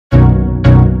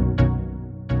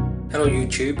Hello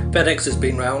YouTube. FedEx has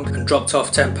been round and dropped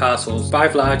off 10 parcels,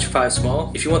 5 large, 5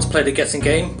 small. If you want to play the guessing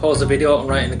game, pause the video and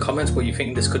write in the comments what you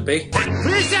think this could be.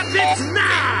 Where's a bit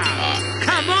now?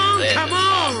 Come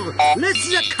on!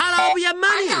 Let's call over your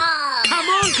money!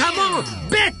 Come on!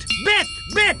 Bet!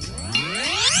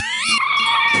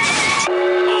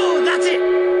 Oh, that's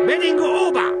it! Betting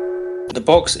over! The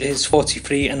box is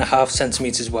 43.5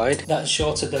 centimeters wide. That's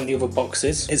shorter than the other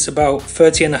boxes. It's about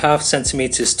 30.5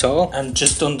 centimeters tall and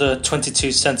just under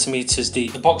 22 centimeters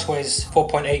deep. The box weighs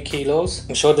 4.8 kilos.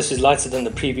 I'm sure this is lighter than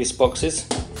the previous boxes.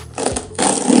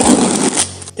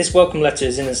 This welcome letter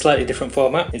is in a slightly different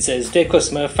format. It says, "Dear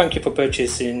customer, thank you for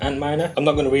purchasing Antminer." I'm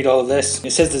not going to read all of this.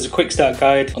 It says there's a quick start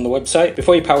guide on the website.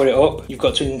 Before you power it up, you've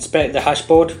got to inspect the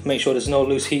hashboard, make sure there's no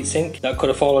loose heatsink that could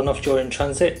have fallen off during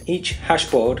transit. Each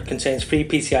hashboard contains 3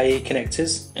 PCIe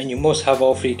connectors and you must have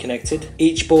all 3 connected.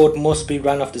 Each board must be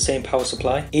ran off the same power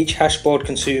supply. Each hashboard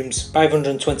consumes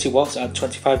 520 watts at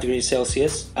 25 degrees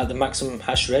Celsius at the maximum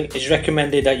hash rate. It's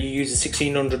recommended that you use a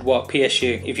 1600 watt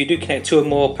PSU. If you do connect 2 or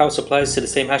more power supplies to the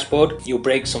same hashboard, you'll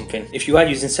break something. If you are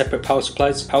using separate power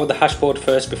supplies, power the hashboard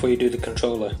first before you do the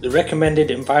controller. The recommended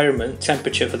environment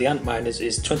temperature for the Antminers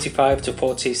is 25 to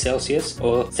 40 Celsius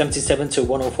or 77 to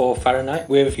 104 Fahrenheit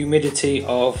with humidity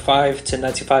of 5 to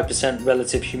 95%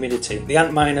 relative humidity. The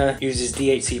Antminer uses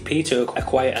DHCP to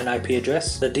acquire an IP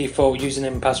address. The default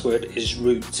username and password is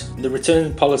root. The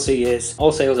return policy is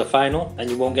all sales are final and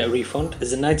you won't get a refund.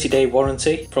 There's a 90-day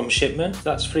warranty from shipment.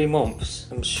 That's 3 months.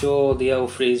 I'm sure the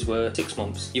L3s were 6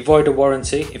 months. You void a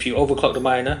warranty if you overclock the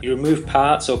miner, you remove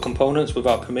parts or components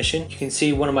without permission. You can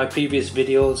see one of my previous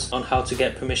videos on how to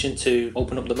get permission to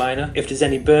open up the miner. If there's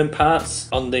any burnt parts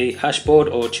on the hashboard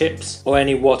or chips or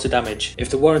any water damage. If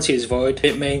the warranty is void,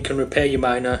 Bitmain can repair your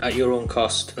miner at your own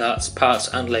cost. That's parts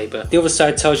and labour. The other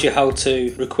side tells you how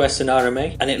to request an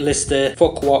RMA and it lists the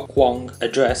Phuoc Nguyen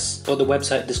address, but the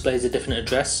website displays a different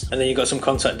address, and then you've got some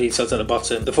contact details at the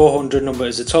bottom. The 400 number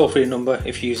is a toll-free number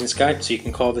if you're using Skype, so you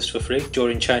can call this for free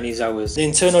during Chinese hours. The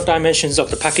internal dimensions of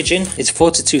the packaging is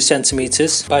 42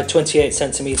 centimeters by 28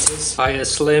 centimeters by a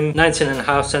slim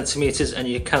 19.5 centimeters, and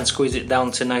you can squeeze it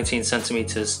down to 19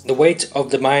 centimeters. The weight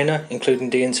of the miner, including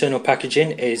the internal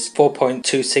packaging, is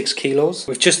 4.26 kilos.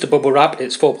 With just the bubble wrap,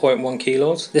 it's 4.1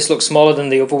 kilos. This looks smaller than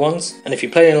the other ones, and if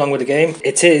you're playing along with the game,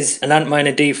 it is an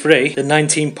Antminer D3, the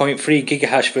 19.3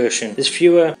 gigahash version. There's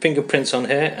fewer fingerprints on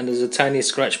here, and there's a tiny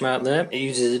scratch mark there. It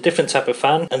uses a different type of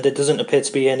fan, and there doesn't appear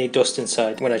to be any dust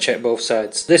inside when I check both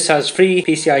sides. This has 3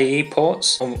 PCIe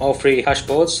ports on all 3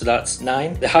 hashboards, so that's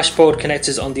 9. The hashboard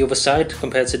connectors on the other side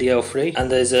compared to the L3,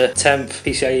 and there's a 10th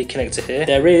PCIe connector here.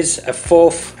 There is a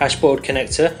 4th hashboard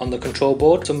connector on the control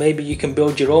board, so maybe you can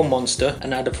build your own monster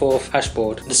and add a 4th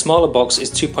hashboard. The smaller box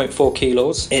is 2.4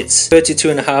 kilos. It's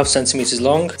 32.5 centimeters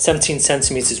long, 17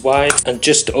 centimeters wide, and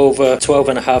just over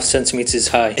 12.5 centimeters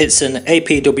high. It's an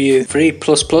APW3++,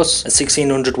 a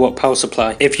 1600 watt power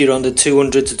supply if you're on the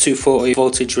 200 to 240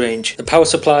 voltage range. The power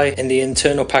supply in the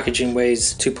internal packaging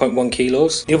weighs 2.1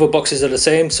 kilos. The other boxes are the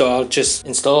same, so I'll just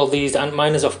install these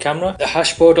Antminers off camera. The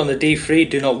hashboard on the D3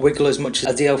 do not wiggle as much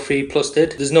as the L3 Plus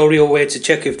did. There's no real way to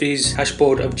check if these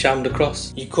hashboard have jammed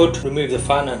across. You could remove the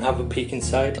fan and have a peek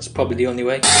inside. That's probably the only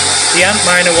way. The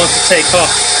Antminer wants to take off.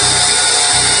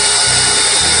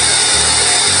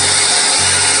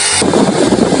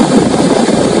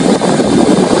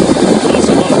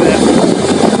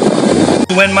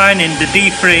 When mining, the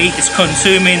D3 is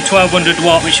consuming 1200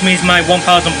 watt, which means my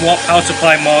 1000 watt power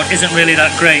supply mod isn't really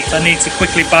that great. So I need to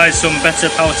quickly buy some better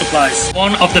power supplies.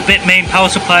 One of the Bitmain power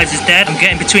supplies is dead. I'm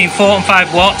getting between 4 and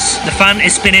 5 watts. The fan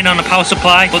is spinning on the power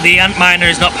supply, but the Antminer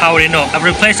is not powering up. I've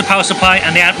replaced the power supply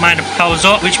and the Antminer powers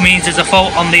up, which means there's a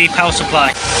fault on the power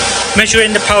supply.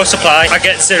 Measuring the power supply, I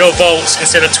get 0 volts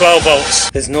instead of 12 volts.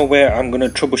 There's no way I'm going to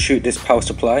troubleshoot this power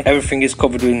supply. Everything is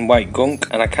covered in white gunk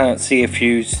and I can't see a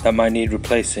fuse that might need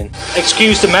replacing.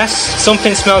 Excuse the mess,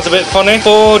 something smells a bit funny.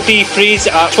 4 D3s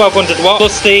at 1200 watt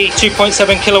plus the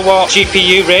 2.7 kilowatt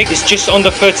GPU rig is just under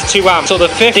 32 amps. So the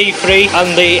 5th D3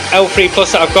 and the L3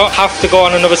 Plus that I've got have to go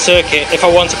on another circuit if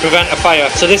I want to prevent a fire.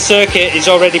 So this circuit is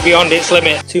already beyond its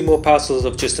limit. 2 more parcels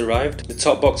have just arrived. The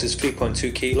top box is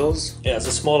 3.2 kilos. It has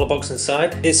a smaller box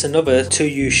inside. It's another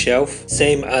 2U shelf,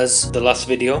 same as the last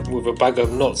video, with a bag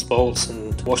of nuts, bolts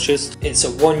and closed washers. It's a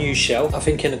 1-use shelf. I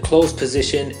think in a closed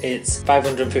position it's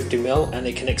 550ml and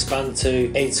it can expand to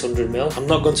 800ml. I'm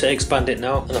not going to expand it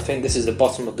now, and I think this is the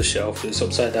bottom of the shelf. It's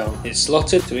upside down. It's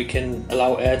slotted so it can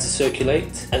allow air to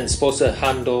circulate, and it's supposed to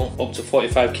handle up to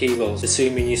 45 kilos,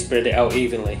 assuming you spread it out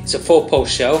evenly. It's a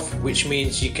 4-post shelf, which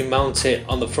means you can mount it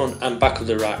on the front and back of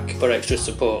the rack for extra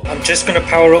support. I'm just going to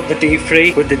power up the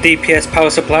D3 with the DPS power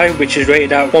supply, which is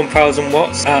rated at 1000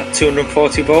 watts at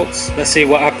 240 volts. Let's see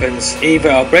what happens. Either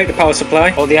I'll break the power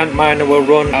supply or the Antminer will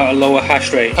run at a lower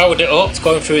hash rate. Powered it up, it's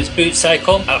going through its boot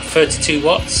cycle at 32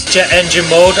 watts. Jet engine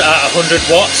mode at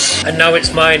 100 watts, and now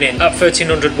it's mining at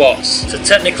 1300 watts. So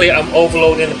technically I'm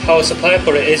overloading the power supply,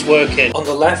 but it is working. On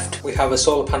the left we have a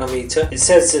solar panel meter. It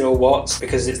says 0 watts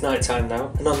because it's night time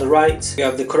now. And on the right we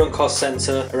have the current cost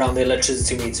sensor around the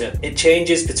electricity meter. It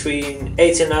changes between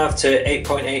 8.5 to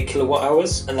 8.8 kilowatt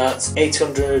hours, and that's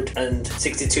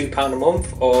 £862 a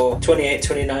month or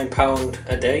 £29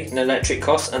 a day in electric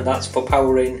costs, and that's for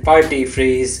powering 5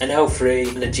 D3s, an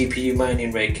L3 and a GPU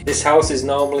mining rig. This house is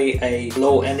normally a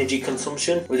low energy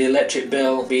consumption, with the electric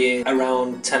bill being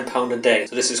around £10 a day,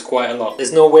 so this is quite a lot.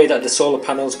 There's no way that the solar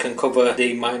panels can cover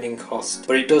the mining cost,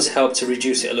 but it does help to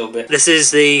reduce it a little bit. This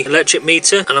is the electric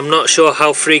meter, and I'm not sure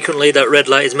how frequently that red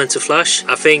light is meant to flash.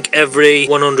 I think every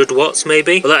 100 watts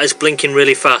maybe, but that is blinking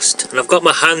really fast. And I've got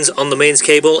my hands on the mains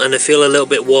cable and they feel a little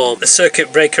bit warm. The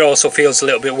circuit breaker also feels a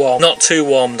little bit warm. Not too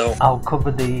warm though. I'll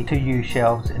cover the 2-use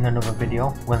shelves in another video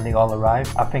when they all arrive.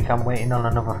 I think I'm waiting on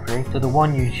another 3. So the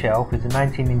 1-use shelf is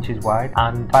 19 inches wide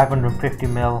and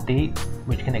 550ml deep,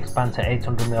 which can expand to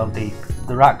 800ml deep.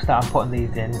 The racks that I'm putting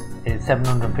these in is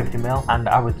 750ml, and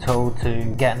I was told to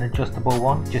get an adjustable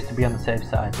one just to be on the safe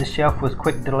side. This shelf was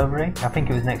quick delivery. I think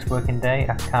it was next working day.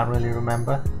 I can't really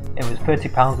remember. It was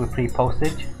 £30 with free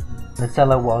postage. The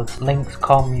seller was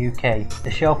Links.com UK.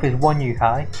 The shelf is 1U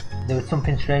high. There was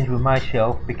something strange with my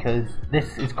shelf because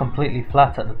this is completely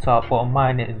flat at the top, but on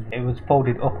mine it was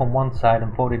folded up on one side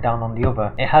and folded down on the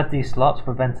other. It has these slots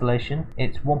for ventilation.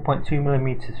 It's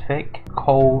 1.2mm thick,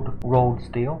 cold rolled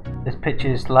steel. This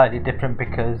picture is slightly different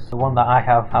because the one that I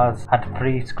have has had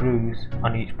 3 screws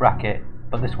on each bracket,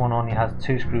 but this one only has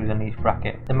 2 screws on each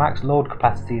bracket. The max load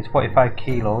capacity is 45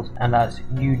 kilos, and that's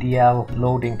UDL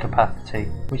loading capacity,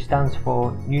 which stands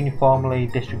for uniformly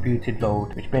distributed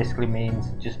load, which basically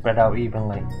means just spread out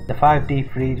evenly. The 5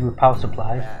 D3s with power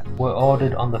supplies were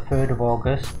ordered on the 3rd of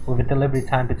August with a delivery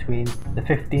time between the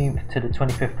 15th to the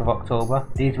 25th of October.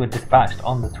 These were dispatched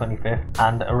on the 25th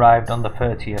and arrived on the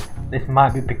 30th. This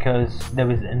might be because there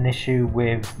was an issue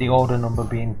with the order number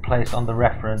being placed on the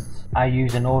reference. I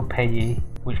used an old payee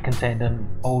which contained an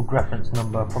old reference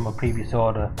number from a previous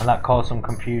order, and that caused some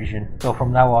confusion. So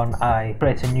from now on I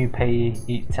create a new payee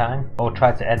each time, or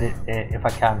try to edit it if I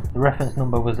can. The reference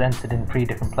number was entered in 3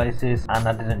 different places and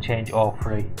I didn't change all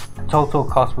 3. The total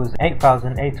cost was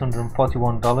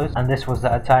 $8,841, and this was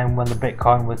at a time when the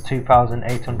Bitcoin was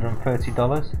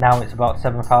 $2,830. Now it's about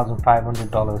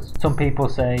 $7,500. Some people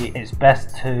say it's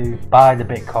best to buy the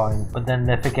Bitcoin, but then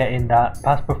they're forgetting that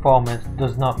past performance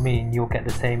does not mean you'll get the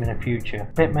same in the future.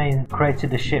 Bitmain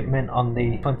created a shipment on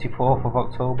the 24th of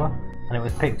October and it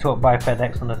was picked up by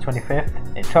FedEx on the 25th.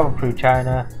 It travelled through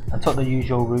China and took the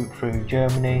usual route through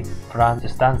Germany, France, to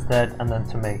Stansted and then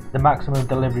to me. The maximum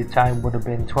delivery time would have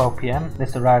been 12 PM.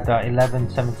 This arrived at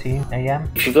 11:17 AM.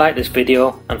 If you've liked this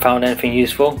video and found anything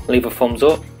useful, leave a thumbs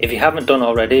up. If you haven't done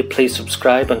already, please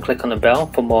subscribe and click on the bell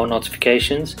for more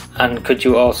notifications. And could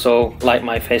you also like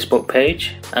my Facebook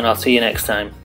page? And I'll see you next time.